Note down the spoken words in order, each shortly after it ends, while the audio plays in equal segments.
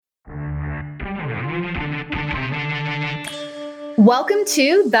Welcome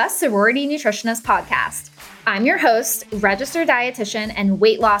to the Sorority Nutritionist Podcast. I'm your host, registered dietitian and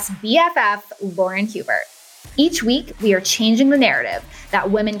weight loss BFF, Lauren Hubert. Each week, we are changing the narrative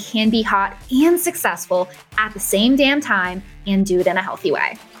that women can be hot and successful at the same damn time and do it in a healthy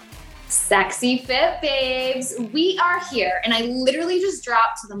way. Sexy fit babes, we are here. And I literally just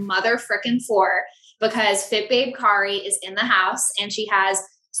dropped to the mother frickin' floor because Fit Babe Kari is in the house and she has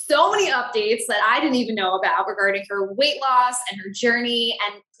so many updates that I didn't even know about regarding her weight loss and her journey.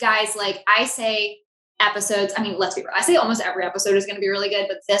 And guys, like I say episodes, I mean, let's be real. I say almost every episode is going to be really good,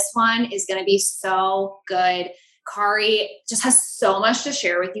 but this one is going to be so good. Kari just has so much to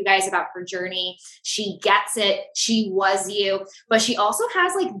share with you guys about her journey. She gets it. She was you, but she also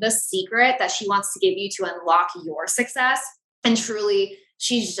has like the secret that she wants to give you to unlock your success. And truly,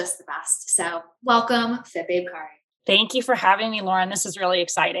 she's just the best. So welcome, Fit Babe Kari. Thank you for having me, Lauren. This is really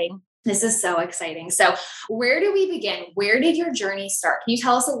exciting. This is so exciting. So where do we begin? Where did your journey start? Can you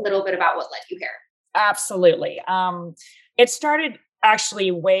tell us a little bit about what led you here? Absolutely. It started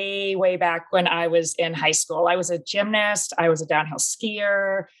actually way back when I was in high school. I was a gymnast. I was a downhill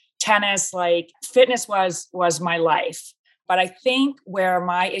skier, tennis, like fitness was my life. But I think where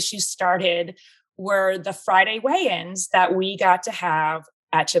my issues started were the Friday weigh-ins that we got to have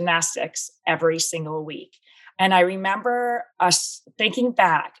at gymnastics every single week. And I remember us thinking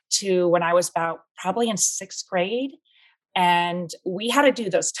back to when I was about probably in sixth grade. And we had to do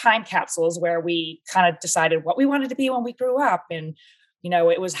those time capsules where we kind of decided what we wanted to be when we grew up. And, you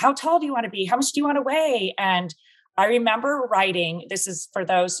know, it was how tall do you want to be? How much do you want to weigh? And I remember writing, this is for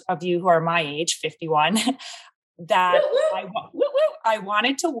those of you who are my age, 51, that I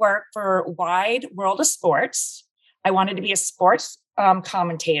wanted to work for Wide World of Sports. I wanted to be a sports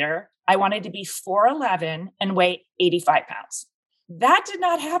commentator. I wanted to be 4'11" and weigh 85 pounds. That did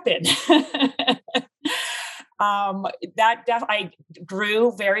not happen. I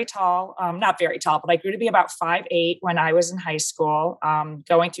grew very tall, not very tall, but I grew to be about 5'8" when I was in high school.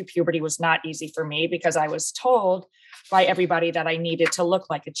 Going through puberty was not easy for me because I was told by everybody that I needed to look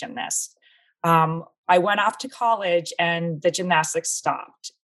like a gymnast. I went off to college and the gymnastics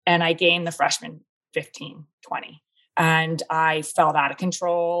stopped and I gained the freshman 15, 20. And I felt out of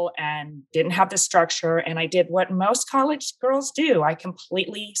control and didn't have the structure. And I did what most college girls do. I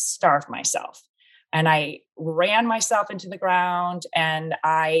completely starved myself and I ran myself into the ground. And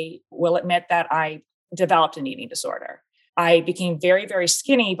I will admit that I developed an eating disorder. I became very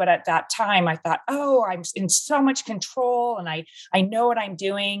skinny. But at that time, I thought, oh, I'm in so much control and I know what I'm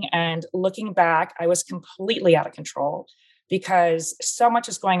doing. And looking back, I was completely out of control because so much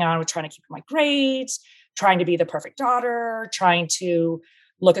was going on with trying to keep my grades, trying to be the perfect daughter, trying to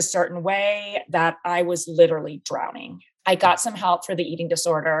look a certain way that I was literally drowning. I got some help for the eating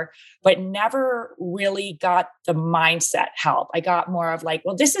disorder, but never really got the mindset help. I got more of like,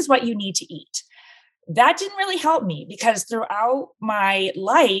 well, this is what you need to eat. That didn't really help me because throughout my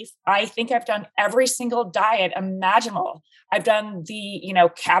life, I think I've done every single diet imaginable. I've done the,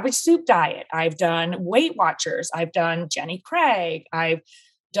 cabbage soup diet. I've done Weight Watchers. I've done Jenny Craig. I've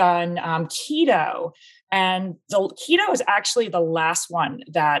done keto. And the keto is actually the last one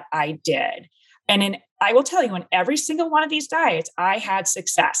that I did. And I will tell you, in every single one of these diets, I had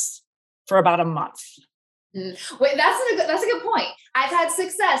success for about a month. Wait, that's a good point. I've had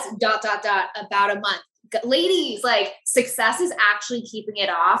success, ... about a month. Ladies, like success is actually keeping it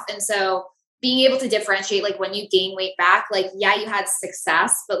off. And so being able to differentiate, like when you gain weight back, like, yeah, you had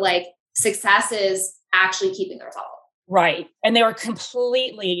success, but like success is actually keeping the result. Right. And they were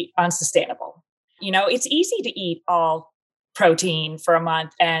completely unsustainable. It's easy to eat all protein for a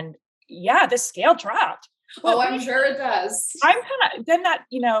month. And yeah, the scale dropped. Well, I'm sure it does.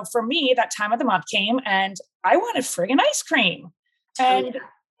 For me, that time of the month came and I wanted friggin' ice cream. And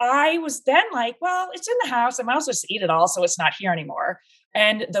I was then like, well, it's in the house. I might as well just eat it all. So it's not here anymore.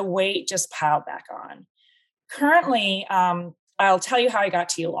 And the weight just piled back on. Currently, I'll tell you how I got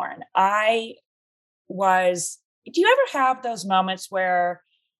to you, Lauren. Do you ever have those moments where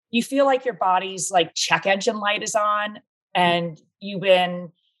you feel like your body's like check engine light is on and you've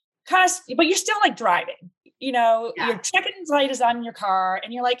been but you're still like driving, your check engine light is on in your car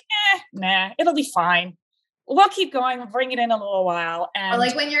and you're like, nah, it'll be fine. We'll keep going. We'll bring it in a little while. And or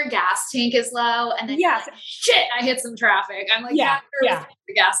like when your gas tank is low and then you're like, shit, I hit some traffic. I'm like,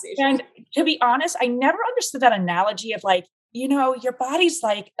 the gas station. And to be honest, I never understood that analogy of like, your body's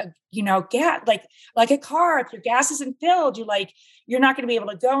like, gas, like a car. If your gas isn't filled, you're not going to be able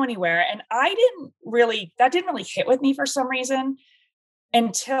to go anywhere. And that didn't really hit with me for some reason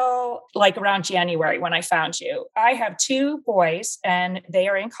until like around January when I found you. I have two boys and they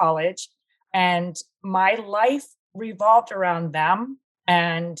are in college and my life revolved around them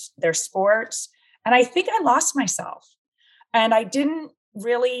and their sports. And I think I lost myself. And I didn't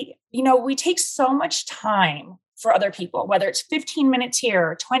really, we take so much time for other people, whether it's 15 minutes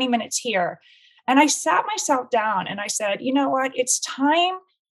here or 20 minutes here. And I sat myself down and I said, you know what? It's time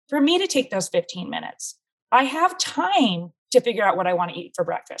for me to take those 15 minutes. I have time to figure out what I want to eat for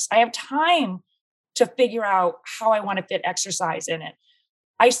breakfast. I have time to figure out how I want to fit exercise in it.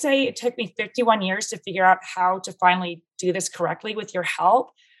 I say it took me 51 years to figure out how to finally do this correctly with your help.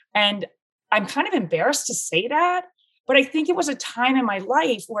 And I'm kind of embarrassed to say that, but I think it was a time in my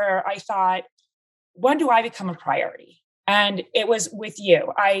life where I thought, when do I become a priority? And it was with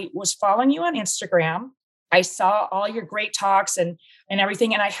you. I was following you on Instagram. I saw all your great talks and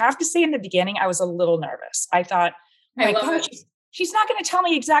everything. And I have to say in the beginning, I was a little nervous. I thought, my God, she's not going to tell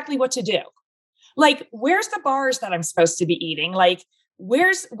me exactly what to do. Like, where's the bars that I'm supposed to be eating? Like,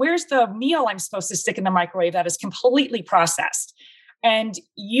 where's the meal I'm supposed to stick in the microwave that is completely processed? And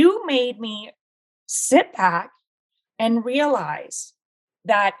you made me sit back and realize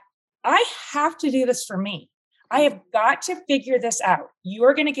that I have to do this for me. I have got to figure this out.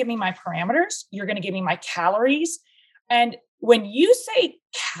 You're going to give me my parameters. You're going to give me my calories. And when you say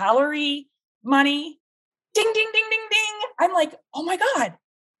calorie money, ding, ding, ding, ding, ding, I'm like, oh my God,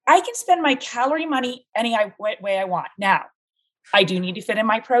 I can spend my calorie money any way I want. Now, I do need to fit in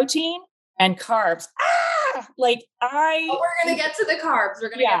my protein and carbs. We're going to get to the carbs. We're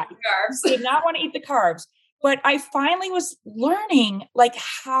going to get to the carbs. Did not want to eat the carbs. But I finally was learning like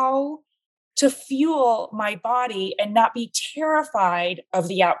how to fuel my body and not be terrified of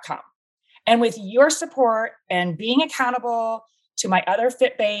the outcome. And with your support and being accountable to my other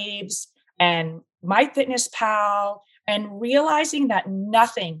fit babes and my fitness pal and realizing that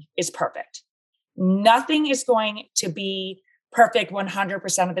nothing is perfect. Nothing is going to be perfect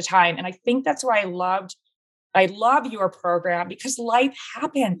 100% of the time. And I think that's why I love your program, because life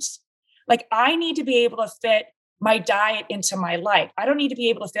happens. Like, I need to be able to fit my diet into my life. I don't need to be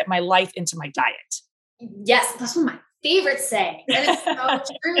able to fit my life into my diet. Yes, that's one of my favorite sayings. And it's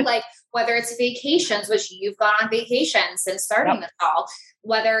so true. Like, whether it's vacations, which you've gone on vacations since starting this all,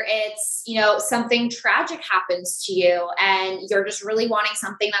 whether it's, something tragic happens to you and you're just really wanting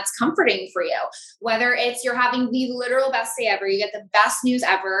something that's comforting for you, whether it's you're having the literal best day ever, you get the best news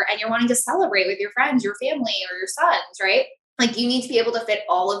ever, and you're wanting to celebrate with your friends, your family, or your sons, right? Like, you need to be able to fit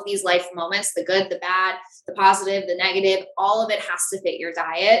all of these life moments, the good, the bad, the positive, the negative, all of it has to fit your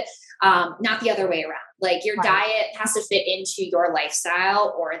diet, not the other way around. Like, your diet has to fit into your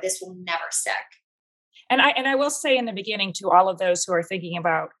lifestyle or this will never stick. And I will say in the beginning to all of those who are thinking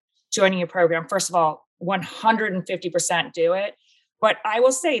about joining your program, first of all, 150% do it. But I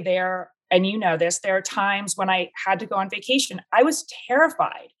will say and you know this, there are times when I had to go on vacation, I was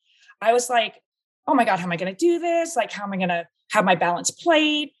terrified. I was like, oh my God, how am I going to do this? Like, how am I going to have my balanced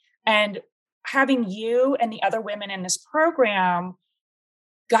plate? And having you and the other women in this program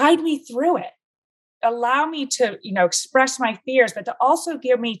guide me through it, allow me to, express my fears, but to also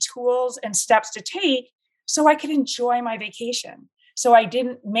give me tools and steps to take so I could enjoy my vacation. So I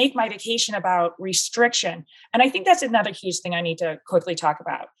didn't make my vacation about restriction. And I think that's another huge thing I need to quickly talk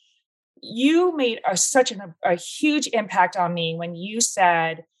about. You made such a huge impact on me when you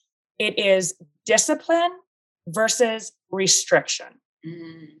said it is discipline versus restriction.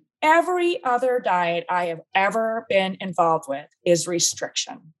 Mm-hmm. Every other diet I have ever been involved with is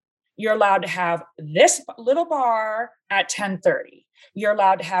restriction. You're allowed to have this little bar at 10:30. You're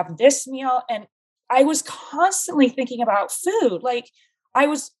allowed to have this meal. And I was constantly thinking about food. Like, I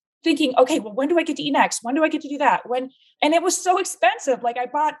was thinking, okay, well, when do I get to eat next? When do I get to do that? And it was so expensive. Like, I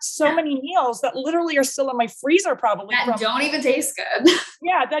bought so many meals that literally are still in my freezer probably. That don't even taste good.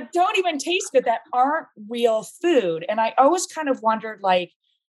 Yeah, that don't even taste good, that aren't real food. And I always kind of wondered, like,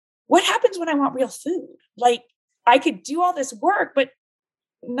 what happens when I want real food? Like, I could do all this work, but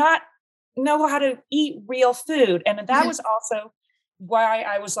not know how to eat real food. And that was also why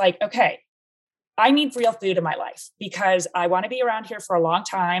I was like, okay, I need real food in my life because I want to be around here for a long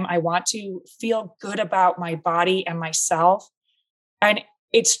time. I want to feel good about my body and myself. And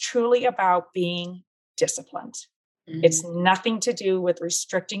it's truly about being disciplined. Mm-hmm. It's nothing to do with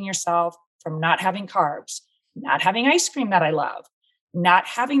restricting yourself from not having carbs, not having ice cream that I love, not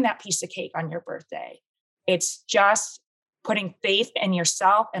having that piece of cake on your birthday. It's just putting faith in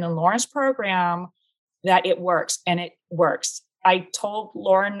yourself and in Lauren's program that it works, and it works. I told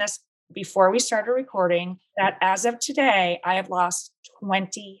Lauren this before we started recording that as of today, I have lost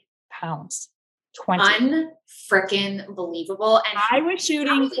 20 pounds. 20. Unfreaking believable. And I was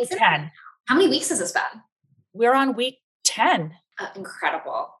shooting for 10. How many weeks has this been? We're on week 10.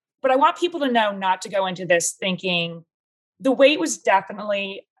 Incredible. But I want people to know not to go into this thinking the weight was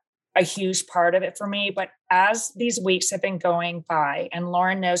definitely a huge part of it for me. But as these weeks have been going by, and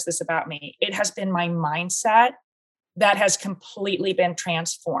Lauren knows this about me, it has been my mindset that has completely been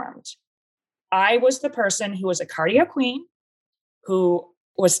transformed. I was the person who was a cardio queen, who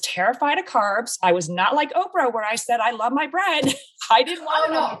was terrified of carbs. I was not like Oprah, where I said, I love my bread. I didn't want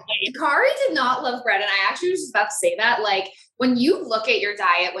it on my plate. Kari did not love bread. And I actually was just about to say that, like, when you look at your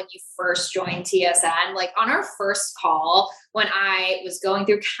diet, when you first joined TSN, like on our first call, when I was going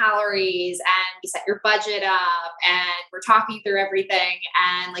through calories and you set your budget up and we're talking through everything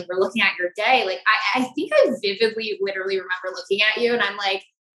and like, we're looking at your day, like, I think I vividly, literally remember looking at you and I'm like,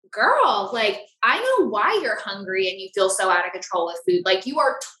 girl, like, I know why you're hungry and you feel so out of control with food. Like, you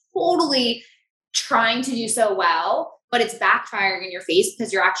are totally trying to do so well, but it's backfiring in your face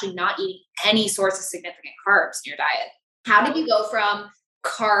because you're actually not eating any sorts of significant carbs in your diet. How did you go from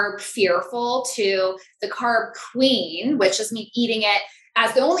carb fearful to the carb queen, which just means eating it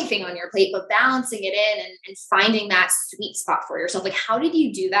as the only thing on your plate, but balancing it in and finding that sweet spot for yourself? Like, how did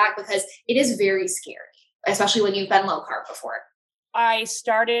you do that? Because it is very scary, especially when you've been low carb before. I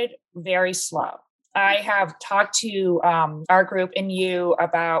started very slow. I have talked to our group and you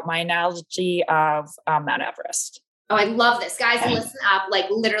about my analogy of Mount Everest. Oh, I love this. Guys, listen up. Like,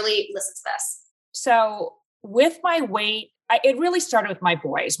 literally listen to this. So with my weight, it really started with my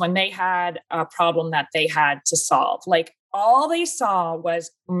boys when they had a problem that they had to solve. Like, all they saw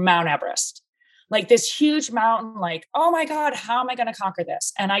was Mount Everest, like this huge mountain, like, oh my God, how am I going to conquer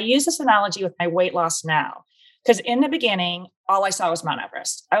this? And I use this analogy with my weight loss now, because in the beginning, all I saw was Mount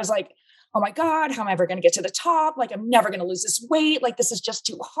Everest. I was like, oh my God, how am I ever going to get to the top? Like, I'm never going to lose this weight. Like, this is just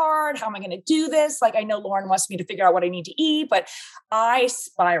too hard. How am I going to do this? Like, I know Lauren wants me to figure out what I need to eat, but I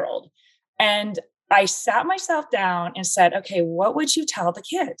spiraled. And I sat myself down and said, okay, what would you tell the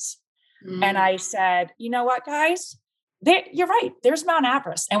kids? And I said, you know what, guys, you're right. There's Mount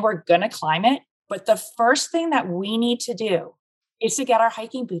Everest and we're going to climb it. But the first thing that we need to do is to get our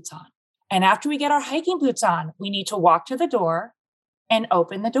hiking boots on. And after we get our hiking boots on, we need to walk to the door and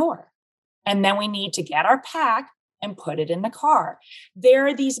open the door. And then we need to get our pack and put it in the car. There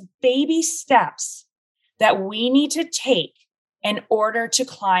are these baby steps that we need to take in order to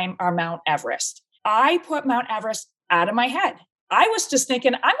climb our Mount Everest. I put Mount Everest out of my head. I was just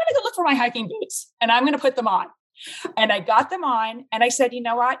thinking, I'm going to go look for my hiking boots and I'm going to put them on. And I got them on and I said, you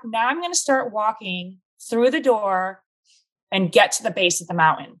know what? Now I'm going to start walking through the door and get to the base of the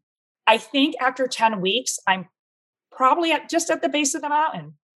mountain. I think after 10 weeks, I'm probably just at the base of the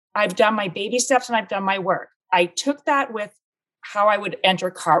mountain. I've done my baby steps and I've done my work. I took that with how I would enter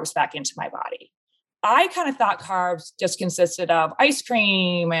carbs back into my body. I kind of thought carbs just consisted of ice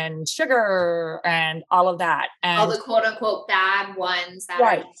cream and sugar and all of that. And all the quote unquote bad ones that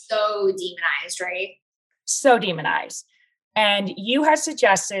are so demonized, right? So demonized. And you had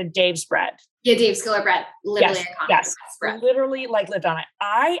suggested Dave's bread. Yeah, Dave's Killer bread. Literally iconic. Yes. Bread. Literally like lived on it.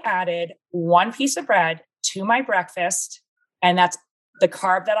 I added one piece of bread to my breakfast, and that's the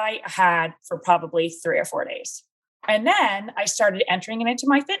carb that I had for probably 3 or 4 days. And then I started entering it into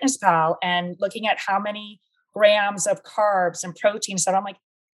my Fitness Pal and looking at how many grams of carbs and protein stuff. I'm like,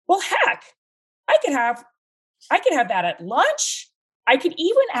 well, heck, I could have that at lunch. I could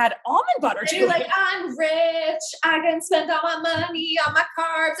even add almond butter to it. You're like, I'm rich. I can spend all my money on my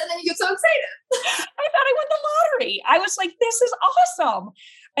carbs. And then you get so excited. I thought I won the lottery. I was like, this is awesome.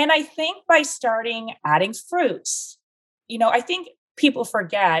 And I think by starting adding fruits, I think people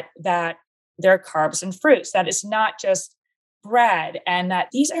forget that there are carbs and fruits, that it's not just bread, and that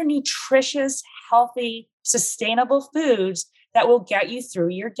these are nutritious, healthy, sustainable foods that will get you through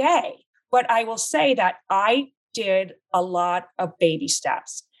your day. But I will say that I did a lot of baby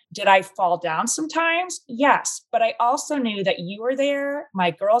steps. Did I fall down sometimes? Yes. But I also knew that you were there.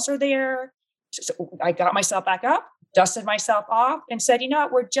 My girls are there. So I got myself back up, dusted myself off and said, you know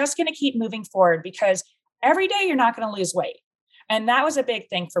what, we're just going to keep moving forward because every day you're not going to lose weight. And that was a big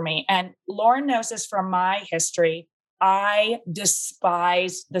thing for me. And Lauren knows this from my history. I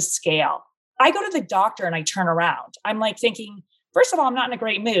despise the scale. I go to the doctor and I turn around. I'm like thinking, first of all, I'm not in a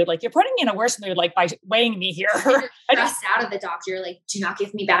great mood. Like, you're putting me in a worse mood, like by weighing me here. You're stressed out of the doctor. You're like, do not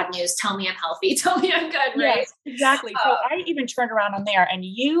give me bad news. Tell me I'm healthy. Tell me I'm good. Right? Yes, exactly. So I even turned around on there, and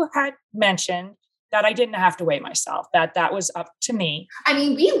you had mentioned that I didn't have to weigh myself, that was up to me. I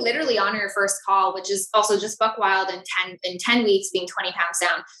mean, we literally on your first call, which is also just buck wild in 10 weeks being 20 pounds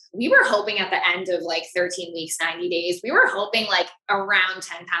down. We were hoping at the end of like 13 weeks, 90 days, we were hoping like around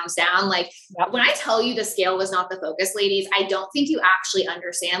 10 pounds down. Like when I tell you the scale was not the focus, ladies, I don't think you actually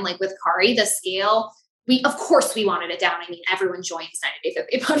understand. Like with Kari, the scale of course we wanted it down. I mean, everyone joins 90 Day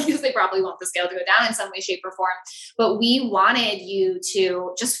 50 Body because they probably want the scale to go down in some way, shape, or form. But we wanted you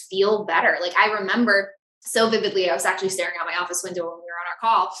to just feel better. Like I remember so vividly, I was actually staring out my office window when we were on our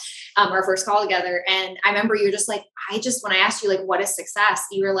call, our first call together. And I remember you're just like, when I asked you like, what is success?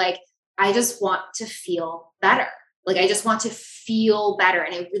 You were like, I just want to feel better. Like, I just want to feel better.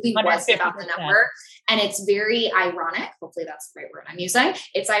 And it really was about the number. And it's very ironic. Hopefully that's the right word I'm using.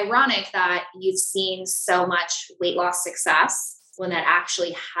 It's ironic that you've seen so much weight loss success when that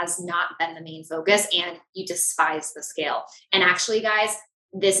actually has not been the main focus and you despise the scale. And actually, guys,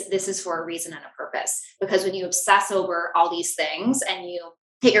 this is for a reason and a purpose, because when you obsess over all these things and you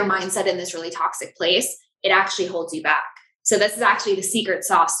get your mindset in this really toxic place, it actually holds you back. So this is actually the secret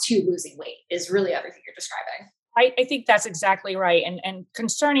sauce to losing weight, is really everything you're describing. I think that's exactly right. And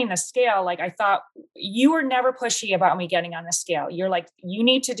concerning the scale, like I thought you were never pushy about me getting on the scale. You're like, you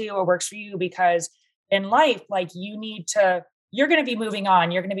need to do what works for you, because in life, like you're going to be moving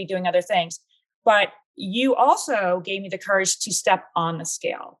on. You're going to be doing other things. But you also gave me the courage to step on the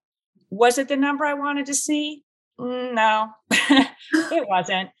scale. Was it the number I wanted to see? No, it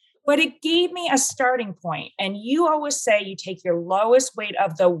wasn't. But it gave me a starting point. And you always say you take your lowest weight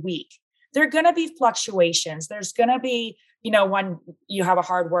of the week. There are going to be fluctuations. There's going to be, when you have a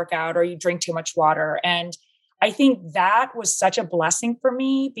hard workout or you drink too much water. And I think that was such a blessing for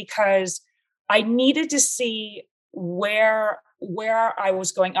me, because I needed to see where I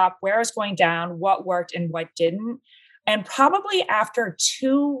was going up, where I was going down, what worked and what didn't. And probably after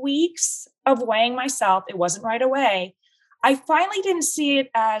 2 weeks of weighing myself, it wasn't right away, I finally didn't see it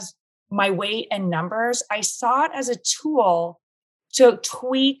as my weight and numbers. I saw it as a tool to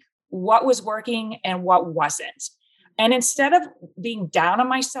tweak what was working and what wasn't. And instead of being down on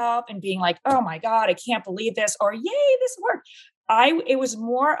myself and being like, oh my God, I can't believe this, or yay, this worked. It was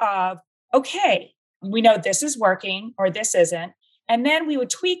more of, okay, we know this is working or this isn't. And then we would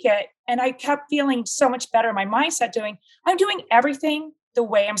tweak it. And I kept feeling so much better in my mindset I'm doing everything the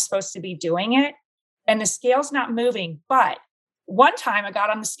way I'm supposed to be doing it. And the scale's not moving. But one time I got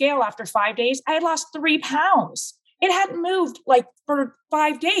on the scale after 5 days, I had lost 3 pounds. It hadn't moved like for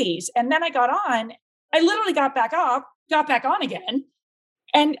 5 days. And then I got on, I literally got back on again.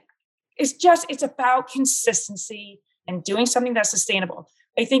 And it's about consistency and doing something that's sustainable.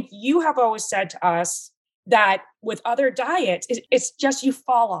 I think you have always said to us that with other diets, it's just you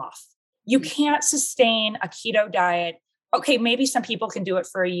fall off. You can't sustain a keto diet. Okay, maybe some people can do it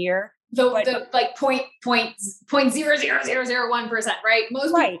for a year. The like 0.0001%, right? Most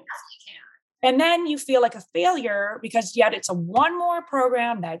people definitely can. And then you feel like a failure because yet it's a one more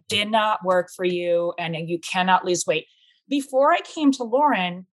program that did not work for you and you cannot lose weight. Before I came to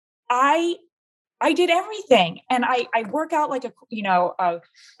Lauren, I did everything, and I work out like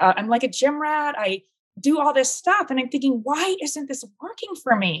I'm like a gym rat. I do all this stuff, and I'm thinking, why isn't this working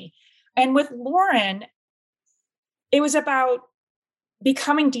for me? And with Lauren, it was about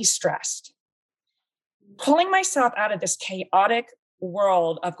becoming de-stressed, pulling myself out of this chaotic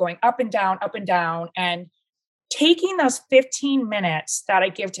world of going up and down, and taking those 15 minutes that I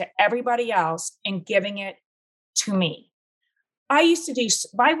give to everybody else and giving it to me.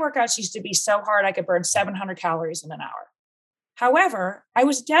 My workouts used to be so hard, I could burn 700 calories in an hour. However, I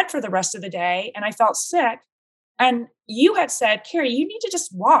was dead for the rest of the day and I felt sick. And you had said, Kari, you need to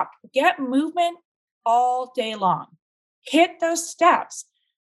just walk, get movement all day long, hit those steps.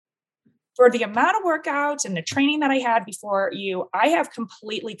 For the amount of workouts and the training that I had before you, I have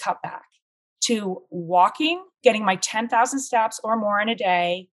completely cut back to walking, getting my 10,000 steps or more in a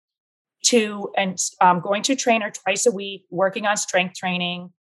day, going to a trainer twice a week, working on strength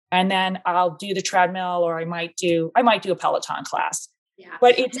training. And then I'll do the treadmill, or I might do a Peloton class. Yeah.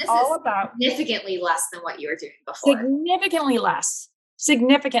 But it's all about significantly less than what you were doing before.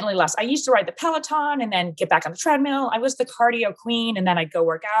 Significantly less. I used to ride the Peloton and then get back on the treadmill. I was the cardio queen, and then I'd go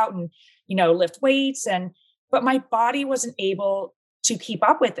work out and, lift weights. But my body wasn't able to keep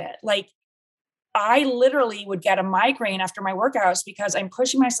up with it. Like, I literally would get a migraine after my workouts because I'm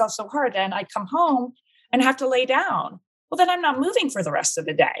pushing myself so hard. Then I'd come home and have to lay down. Well, then I'm not moving for the rest of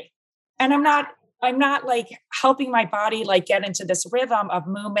the day. And I'm not like helping my body like get into this rhythm of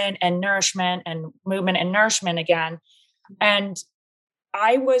movement and nourishment again. And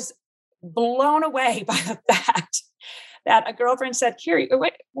I was blown away by the fact that a girlfriend said, Kari,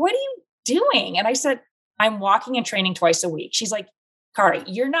 what are you doing? And I said, I'm walking and training twice a week. She's like, Kari,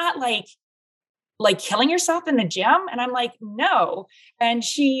 you're not like killing yourself in the gym? And I'm like, no. And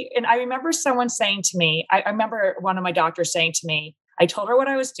I remember someone saying to me, I remember one of my doctors saying to me, I told her what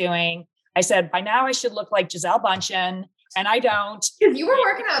I was doing. I said, by now I should look like Gisele Bündchen. And I don't. Because you were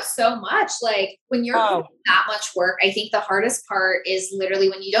working out so much. Like when you're putting that much work, I think the hardest part is literally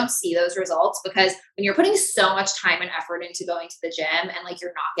when you don't see those results, because when you're putting so much time and effort into going to the gym and like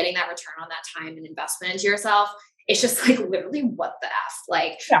you're not getting that return on that time and investment into yourself, it's just like literally what the F?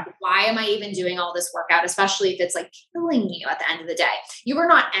 Like, why am I even doing all this workout? Especially if it's like killing you at the end of the day. You were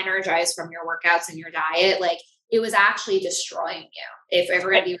not energized from your workouts and your diet. Like it was actually destroying you. If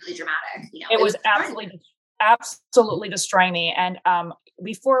we're going to be really dramatic, it was absolutely destroying me. And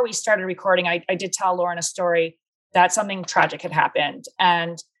before we started recording, I did tell Lauren a story that something tragic had happened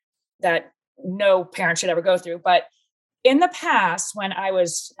and that no parent should ever go through. But in the past, when I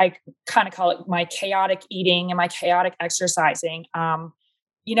kind of call it my chaotic eating and my chaotic exercising, I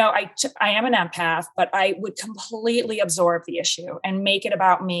am an empath, but I would completely absorb the issue and make it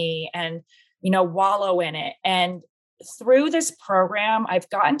about me and, wallow in it. And through this program, I've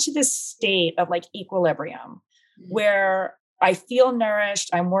gotten to this state of like equilibrium where I feel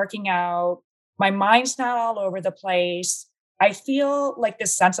nourished. I'm working out. My mind's not all over the place. I feel like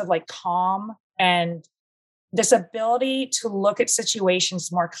this sense of like calm and this ability to look at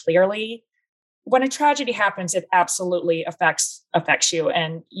situations more clearly. When a tragedy happens, it absolutely affects you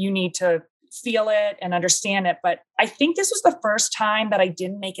and you need to feel it and understand it. But I think this was the first time that I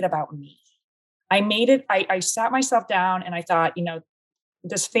didn't make it about me. I sat myself down and I thought,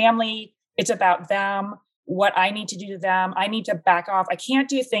 this family, it's about them, what I need to do to them. I need to back off. I can't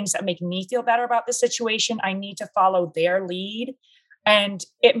do things that make me feel better about the situation. I need to follow their lead. And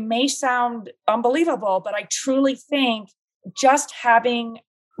it may sound unbelievable, but I truly think just having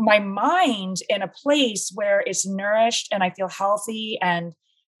my mind in a place where it's nourished and I feel healthy and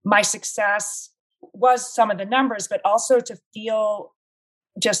my success was some of the numbers, but also to feel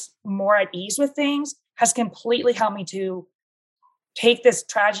just more at ease with things has completely helped me to take this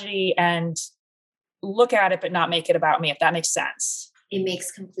tragedy and look at it, but not make it about me, if that makes sense. It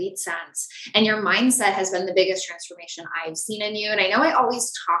makes complete sense. And your mindset has been the biggest transformation I've seen in you. And I know I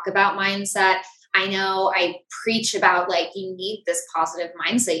always talk about mindset. I know I preach about like, you need this positive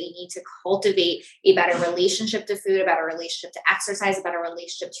mindset. You need to cultivate a better relationship to food, a better relationship to exercise, a better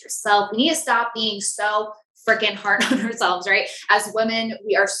relationship to yourself. We need to stop being so freaking hard on ourselves, right? As women,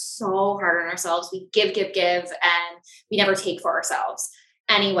 we are so hard on ourselves. We give, and we never take for ourselves.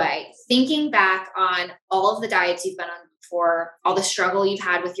 Anyway, thinking back on all of the diets you've been on before, all the struggle you've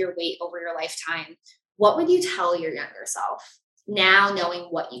had with your weight over your lifetime, what would you tell your younger self now, knowing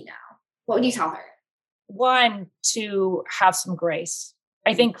what you know? What would you tell her? One, to have some grace.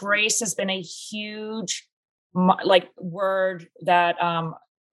 I think grace has been a huge word that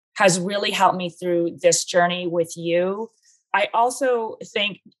has really helped me through this journey with you. I also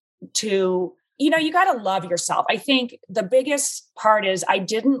think you got to love yourself. I think the biggest part is I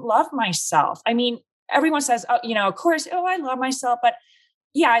didn't love myself. I mean, everyone says, of course, I love myself. But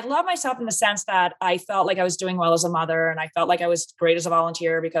yeah, I love myself in the sense that I felt like I was doing well as a mother and I felt like I was great as a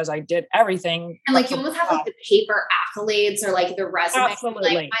volunteer because I did everything. And like you almost have like the paper accolades or like the resume.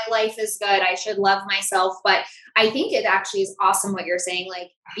 Absolutely. Like my life is good. I should love myself. But I think it actually is awesome what you're saying.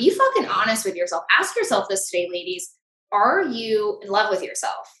 Like be fucking honest with yourself. Ask yourself this today, ladies. Are you in love with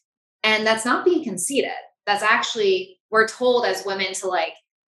yourself? And that's not being conceited. That's actually, we're told as women to like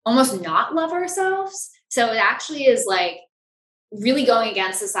almost not love ourselves. So it actually is like really going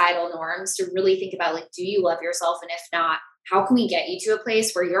against societal norms to really think about like, do you love yourself? And if not, how can we get you to a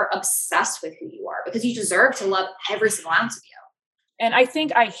place where you're obsessed with who you are? Because you deserve to love every single ounce of you. And I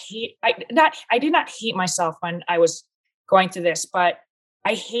think I did not hate myself when I was going through this, but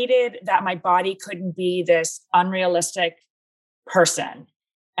I hated that my body couldn't be this unrealistic person.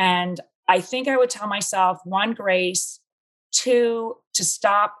 And I think I would tell myself, one, grace, two, to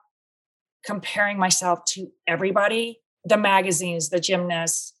stop comparing myself to everybody, the magazines, the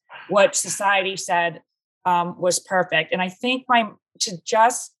gymnasts, what society said was perfect. And I think to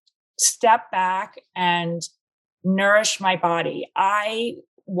just step back and nourish my body. I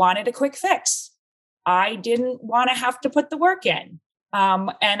wanted a quick fix. I didn't want to have to put the work in.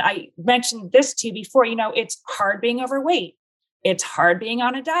 And I mentioned this to you before, it's hard being overweight. It's hard being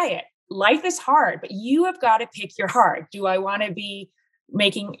on a diet. Life is hard, but you have got to pick your hard. Do I want to be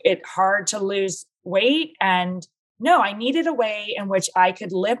making it hard to lose weight? And no, I needed a way in which I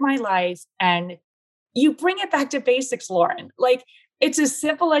could live my life. And you bring it back to basics, Lauren. Like it's as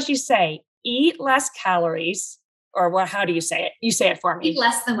simple as you say, eat less calories, or how do you say it? You say it for me. Eat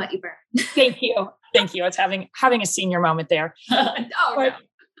less than what you burn. Thank you. It's having a senior moment there.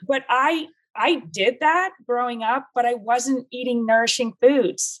 But I did that growing up, but I wasn't eating nourishing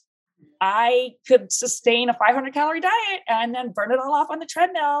foods. I could sustain a 500 calorie diet and then burn it all off on the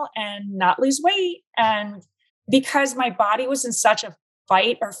treadmill and not lose weight. And because my body was in such a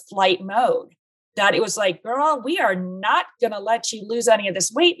fight or flight mode that it was like, girl, we are not going to let you lose any of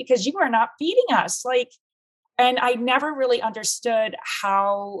this weight because you are not feeding us. Like, and I never really understood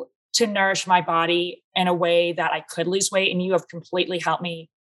how to nourish my body in a way that I could lose weight. And you have completely helped me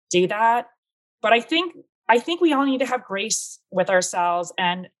do that. But I think we all need to have grace with ourselves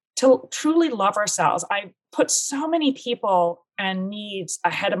and to truly love ourselves. I put so many people and needs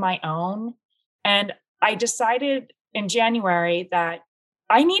ahead of my own. And I decided in January that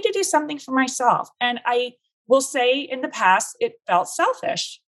I need to do something for myself. And I will say in the past, it felt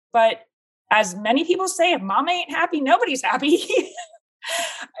selfish. But as many people say, if mama ain't happy, nobody's happy.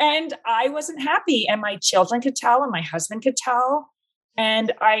 And I wasn't happy. And my children could tell, and my husband could tell.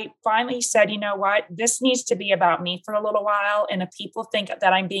 And I finally said, you know what? This needs to be about me for a little while. And if people think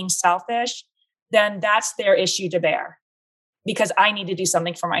that I'm being selfish, then that's their issue to bear, because I need to do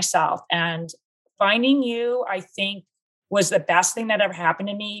something for myself. And finding you, I think, was the best thing that ever happened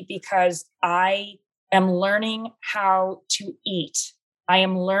to me, because I am learning how to eat. I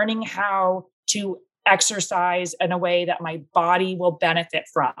am learning how to exercise in a way that my body will benefit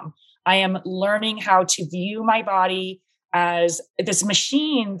from. I am learning how to view my body as this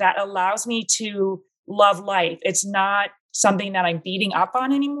machine that allows me to love life. It's not something that I'm beating up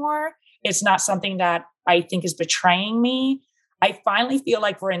on anymore. It's not something that I think is betraying me. I finally feel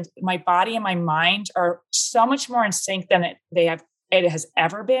like my body and my mind are so much more in sync than it has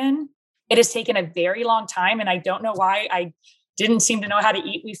ever been. It has taken a very long time, and I don't know why I didn't seem to know how to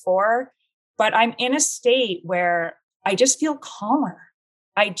eat before, but I'm in a state where I just feel calmer.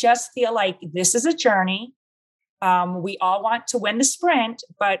 I just feel like this is a journey. We all want to win the sprint,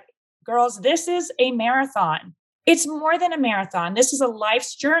 but girls, this is a marathon. It's more than a marathon. This is a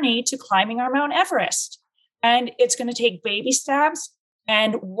life's journey to climbing our Mount Everest. And it's going to take baby steps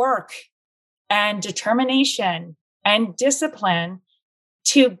and work and determination and discipline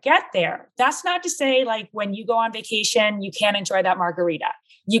to get there. That's not to say, like, when you go on vacation, you can't enjoy that margarita.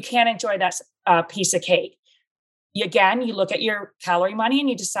 You can't enjoy that piece of cake. You look at your calorie money and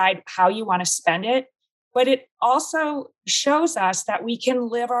you decide how you want to spend it. But it also shows us that we can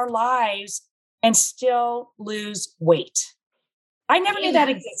live our lives and still lose weight. I never knew that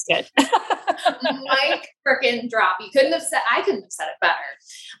existed. Mic freaking drop. I couldn't have said it better.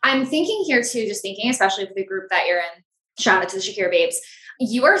 I'm thinking here too, just thinking, especially with the group that you're in, shout out to the Shakira babes.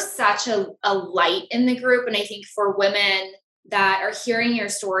 You are such a light in the group. And I think for women that are hearing your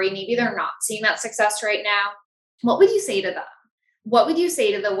story, maybe they're not seeing that success right now. What would you say to them? What would you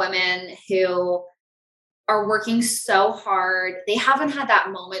say to the women who are working so hard? They haven't had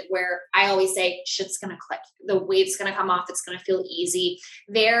that moment where I always say shit's going to click. The weight's going to come off. It's going to feel easy.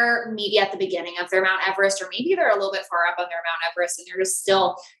 They're maybe at the beginning of their Mount Everest, or maybe they're a little bit far up on their Mount Everest and they're just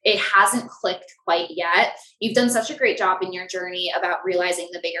still, it hasn't clicked quite yet. You've done such a great job in your journey about realizing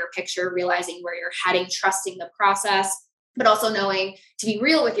the bigger picture, realizing where you're heading, trusting the process, but also knowing to be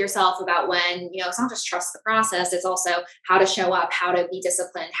real with yourself about when, it's not just trust the process, it's also how to show up, how to be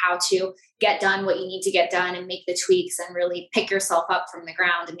disciplined, how to get done what you need to get done and make the tweaks and really pick yourself up from the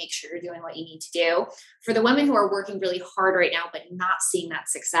ground and make sure you're doing what you need to do. For the women who are working really hard right now, but not seeing that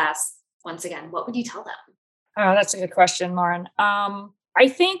success, once again, what would you tell them? Oh, that's a good question, Lauren. I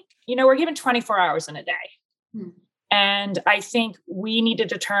think, we're given 24 hours in a day. And I think we need to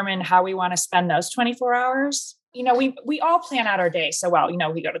determine how we want to spend those 24 hours. We all plan out our day so well.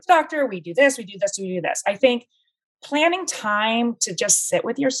 We go to the doctor, we do this, we do this, we do this. I think planning time to just sit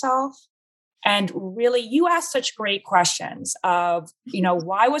with yourself and really, you ask such great questions of,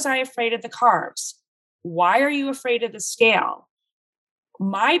 why was I afraid of the carbs? Why are you afraid of the scale?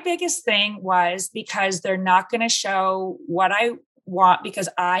 My biggest thing was because they're not going to show what I want, because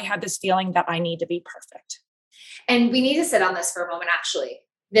I have this feeling that I need to be perfect. And we need to sit on this for a moment, actually.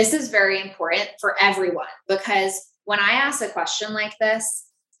 This is very important for everyone, because when I ask a question like this,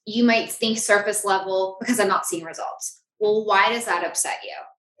 you might think surface level because I'm not seeing results. Well, why does that upset you?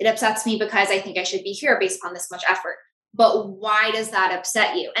 It upsets me because I think I should be here based on this much effort. But why does that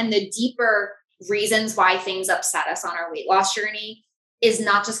upset you? And the deeper reasons why things upset us on our weight loss journey is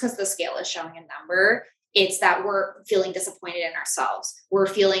not just because the scale is showing a number. It's that we're feeling disappointed in ourselves. We're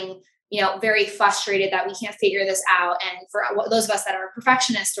feeling very frustrated that we can't figure this out. And for those of us that are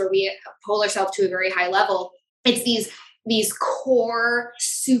perfectionists, or we hold ourselves to a very high level, it's these core,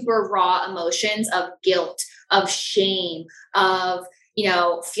 super raw emotions of guilt, of shame, of,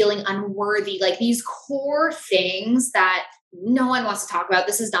 feeling unworthy, like these core things that no one wants to talk about.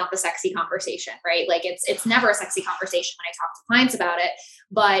 This is not the sexy conversation, right? Like it's never a sexy conversation when I talk to clients about it,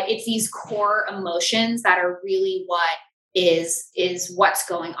 but it's these core emotions that are really what is what's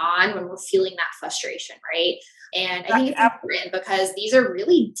going on when we're feeling that frustration, right? And I think it's important because these are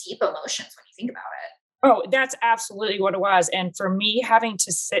really deep emotions when you think about it. Oh, that's absolutely what it was. And for me, having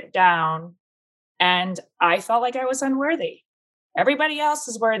to sit down, and I felt like I was unworthy. Everybody else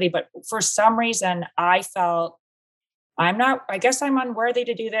is worthy, but for some reason I felt I guess I'm unworthy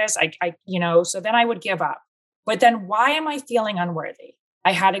to do this. So then I would give up. But then why am I feeling unworthy?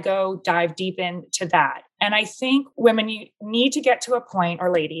 I had to go dive deep into that. And I think women, you need to get to a point,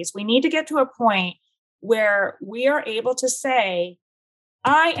 or ladies, we need to get to a point where we are able to say,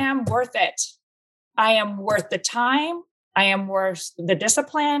 I am worth it. I am worth the time. I am worth the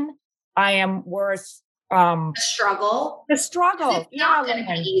discipline. I am worth the struggle. The struggle. It's not going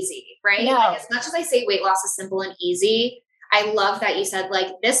to be easy, right? No. Like, as much as I say weight loss is simple and easy, I love that you said, like,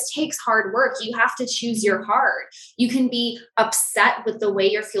 this takes hard work. You have to choose your heart. You can be upset with the way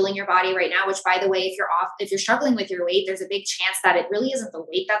you're feeling your body right now, which, by the way, if you're struggling with your weight, there's a big chance that it really isn't the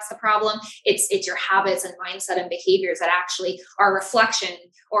weight that's the problem. It's your habits and mindset and behaviors that actually are a reflection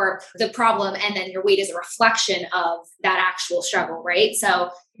or the problem. And then your weight is a reflection of that actual struggle, right?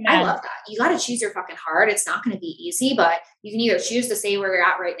 So I love that. You got to choose your fucking heart. It's not going to be easy, but you can either choose to stay where you're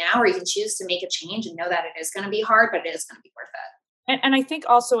at right now, or you can choose to make a change and know that it is going to be hard, but it is going to be worth it. And I think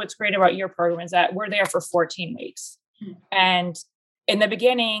also what's great about your program is that we're there for 14 weeks. Mm-hmm. And in the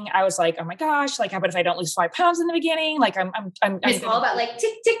beginning, I was like, oh my gosh, like, how about if I don't lose 5 pounds in the beginning? Like it's all about like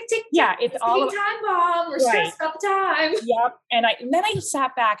tick, tick, tick. Yeah. It's all about time bomb. We're stressed about the time. Yep. And then I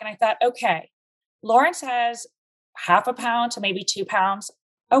sat back and I thought, okay, Lauren says 0.5 pound to maybe 2 pounds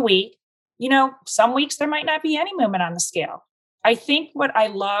a week. Some weeks there might not be any movement on the scale. I think what I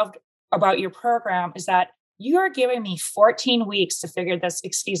loved about your program is that you are giving me 14 weeks to figure this,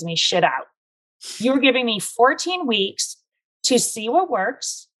 shit out. You were giving me 14 weeks to see what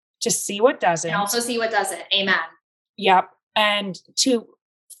works, to see what doesn't. And also see what doesn't. Amen. Yep. And to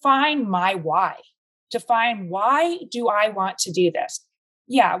find my why, to find why do I want to do this?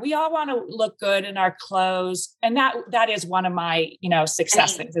 Yeah, we all want to look good in our clothes. And that is one of my,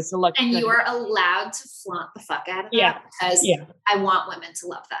 successes is to look good. And you are allowed to flaunt the fuck out of that because I want women to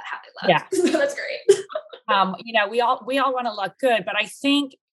love that, how they look. Yeah. That's great. We all want to look good, but I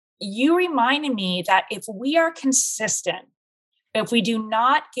think you reminded me that if we are consistent, if we do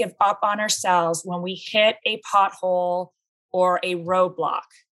not give up on ourselves when we hit a pothole or a roadblock,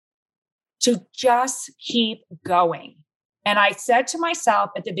 to just keep going. And I said to myself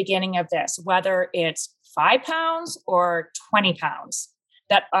at the beginning of this, whether it's 5 pounds or 20 pounds,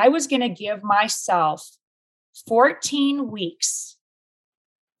 that I was going to give myself 14 weeks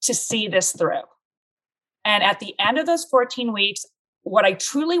to see this through. And at the end of those 14 weeks, what I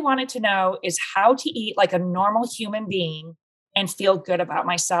truly wanted to know is how to eat like a normal human being and feel good about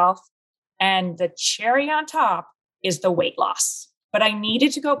myself. And the cherry on top is the weight loss. But I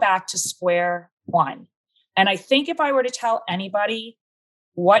needed to go back to square one. And I think if I were to tell anybody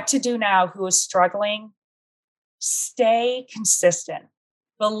what to do now who is struggling, stay consistent.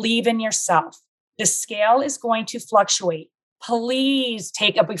 Believe in yourself. The scale is going to fluctuate. Please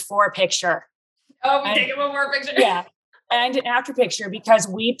take a before picture. Take a before picture. Yeah. And an after picture, because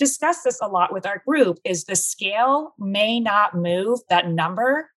we've discussed this a lot with our group, is the scale may not move that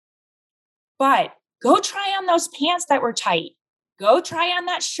number, but go try on those pants that were tight. Go try on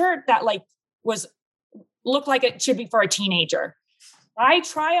that shirt that looked like it should be for a teenager. I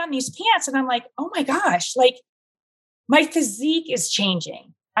try on these pants and I'm like, oh my gosh, like my physique is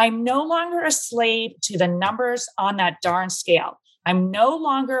changing. I'm no longer a slave to the numbers on that darn scale. I'm no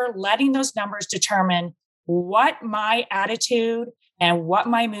longer letting those numbers determine what my attitude and what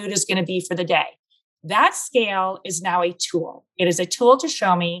my mood is going to be for the day. That scale is now a tool. It is a tool to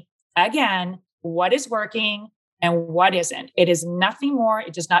show me, again, what is working and what isn't. It is nothing more.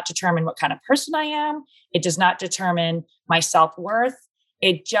 It does not determine what kind of person I am. It does not determine my self-worth.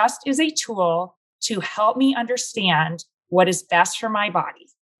 It just is a tool to help me understand what is best for my body.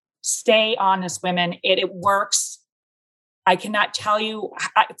 Stay honest, women. It works. I cannot tell you,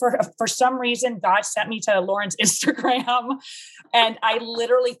 for some reason, God sent me to Lauren's Instagram. And I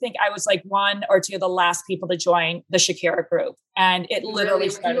literally think I was like 1 or 2 of the last people to join the Shakira group. And it literally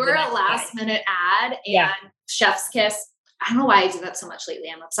started. You were a last minute ad and Chef's Kiss. I don't know why I do that so much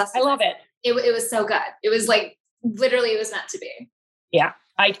lately. I'm obsessed with it. I love it. It was so good. It was like, literally, it was meant to be. Yeah.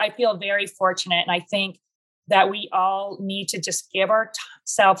 I feel very fortunate. And I think that we all need to just give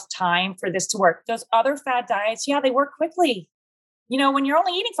ourselves time for this to work. Those other fad diets, they work quickly. When you're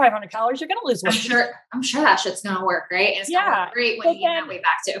only eating 500 calories, you're going to lose weight. I'm sure that shit's going to work, right? And it's going to work great when you gain that weight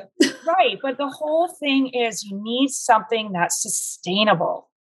back too. Right. But the whole thing is you need something that's sustainable.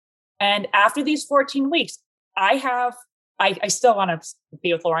 And after these 14 weeks, I have I still want to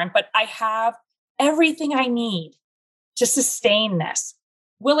be with Lauren, but I have everything I need to sustain this.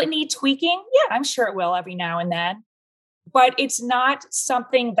 Will it need tweaking? Yeah, I'm sure it will every now and then, but it's not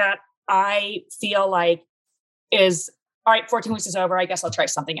something that I feel like is, all right, 14 weeks is over. I guess I'll try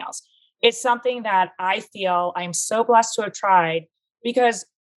something else. It's something that I feel I'm so blessed to have tried because,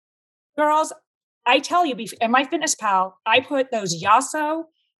 girls, I tell you, in my Fitness Pal, I put those Yasso,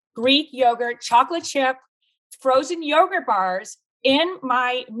 Greek yogurt, chocolate chip, frozen yogurt bars in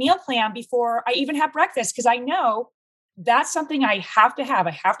my meal plan before I even have breakfast because I know that's something I have to have.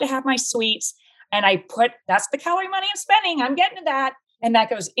 I have to have my sweets, and that's the calorie money I'm spending. I'm getting to that. And that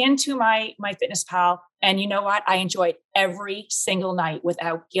goes into my Fitness Pal. And you know what? I enjoy it every single night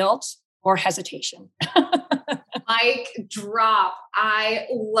without guilt or hesitation. Mic drop. I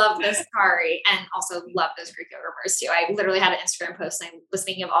love this, Kari, and also love those Greek yogurt bars too. I literally had an Instagram post saying, was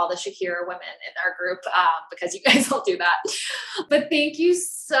thinking of all the Shakira women in our group because you guys all do that. But thank you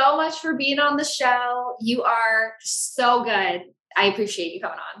so much for being on the show. You are so good. I appreciate you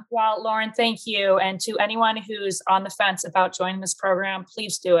coming on. Well, Lauren, thank you. And to anyone who's on the fence about joining this program,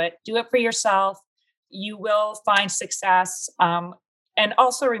 please do it. Do it for yourself. You will find success. And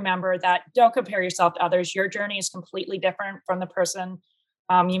also remember that don't compare yourself to others. Your journey is completely different from the person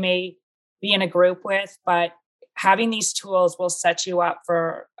you may be in a group with, but having these tools will set you up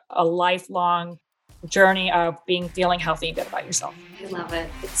for a lifelong journey of feeling healthy and good about yourself. I love it.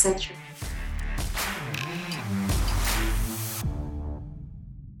 It's so true.